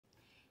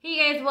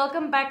Hey guys,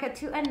 welcome back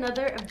to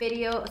another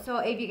video. So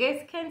if you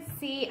guys can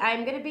see,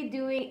 I'm gonna be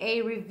doing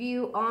a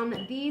review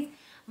on these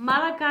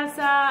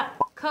Malacasa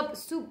cup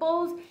soup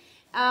bowls.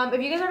 If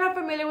you guys are not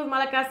familiar with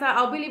Malacasa,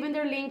 I'll be leaving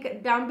their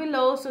link down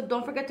below, so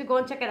don't forget to go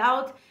and check it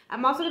out.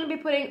 I'm also gonna be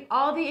putting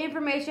all the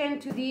information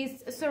to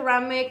these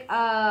ceramic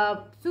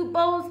soup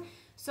bowls.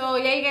 So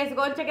yeah, you guys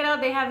go and check it out.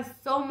 They have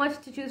so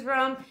much to choose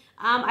from.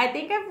 I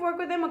think I've worked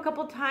with them a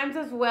couple times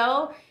as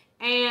well.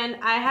 And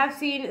I have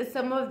seen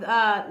some of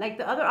like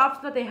the other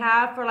options that they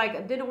have for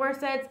like dinnerware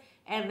sets,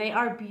 and they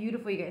are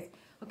beautiful, you guys.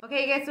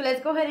 Okay, guys, so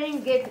let's go ahead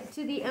and get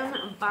to the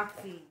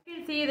unboxing. You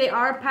can see they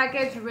are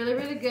packaged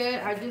really good.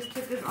 I just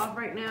took this off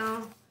right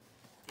now,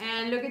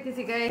 and look at this,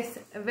 you guys.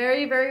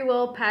 Very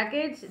well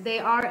packaged. They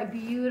are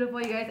beautiful,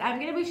 you guys. I'm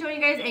gonna be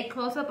showing you guys a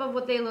close-up of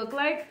what they look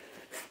like,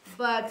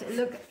 but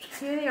look,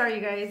 here they are,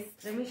 you guys.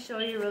 Let me show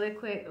you really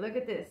quick. Look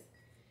at this.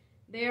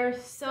 They are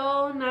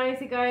so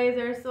nice, you guys.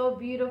 They're so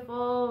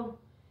beautiful.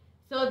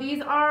 So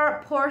these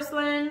are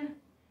porcelain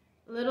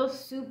little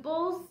soup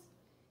bowls.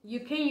 You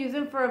can use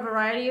them for a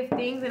variety of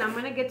things, and I'm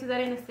going to get to that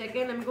in a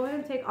second. Let me go ahead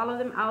and take all of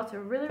them out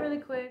really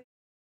quick.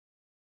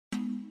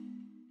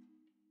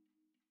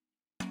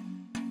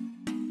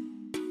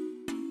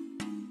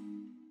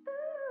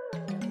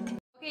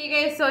 Okay, you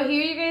guys, so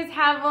here you guys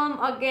have them.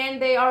 Again,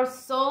 they are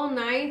so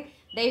nice.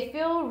 They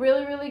feel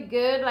really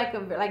good, like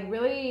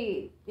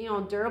really, you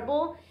know,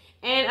 durable.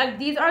 And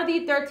these are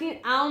the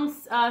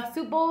 13-ounce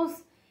soup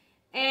bowls.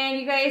 And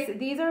you guys,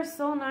 these are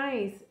so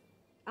nice.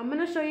 I'm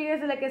going to show you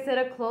guys, like I said,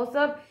 a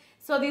close-up.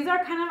 So these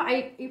are kind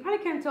of, you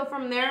probably can't tell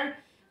from there,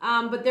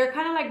 but they're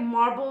kind of like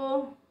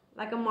marble,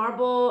 like a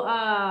marble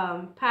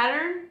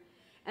pattern.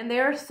 And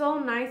they're so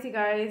nice, you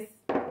guys.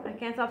 I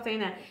can't stop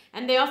saying that.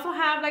 And they also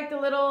have like the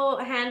little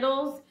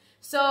handles.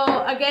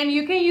 So again,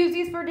 you can use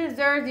these for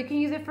desserts. You can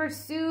use it for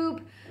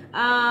soup.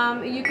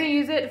 You can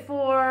use it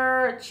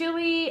for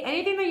chili,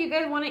 anything that you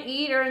guys want to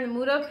eat or in the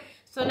mood of.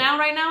 So now,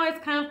 right now, it's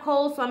kind of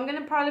cold, so I'm going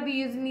to probably be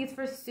using these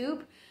for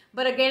soup.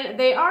 But again,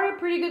 they are a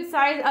pretty good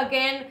size.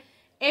 Again,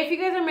 if you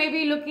guys are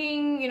maybe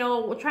looking, you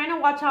know, trying to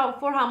watch out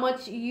for how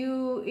much food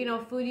you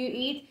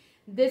eat,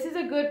 this is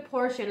a good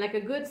portion, like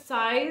a good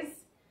size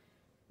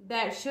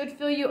that should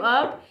fill you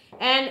up.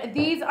 And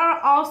these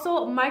are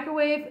also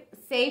microwave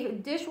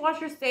safe,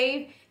 dishwasher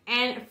safe,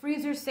 and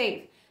freezer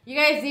safe. You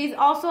guys, these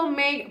also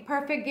make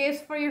perfect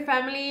gifts for your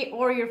family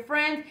or your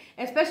friends,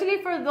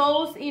 especially for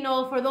those, you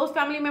know, for those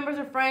family members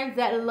or friends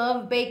that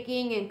love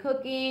baking and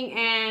cooking.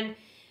 And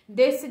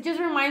this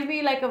just reminds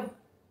me like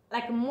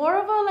more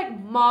of a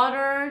like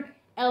modern,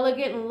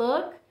 elegant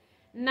look.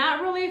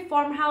 Not really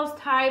farmhouse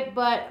type,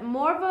 but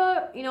more of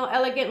a, you know,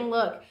 elegant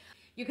look.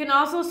 You can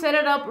also set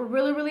it up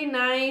really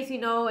nice, you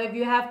know, if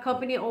you have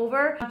company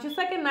over. Just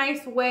like a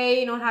nice way,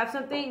 you know, have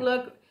something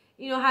look,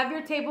 you know, have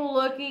your table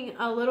looking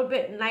a little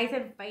bit nice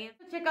and fancy.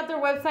 Check out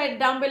their website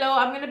down below.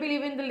 I'm going to be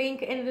leaving the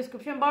link in the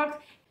description box.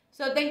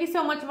 So thank you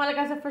so much,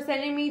 Malacasa, for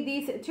sending me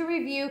these to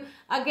review.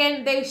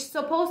 Again, they're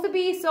supposed to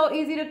be so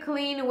easy to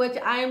clean, which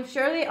I am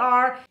sure they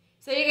are.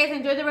 So you guys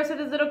enjoy the rest of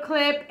this little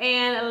clip,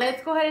 and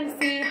let's go ahead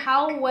and see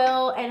how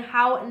well and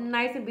how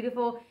nice and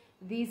beautiful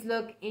these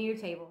look in your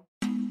table.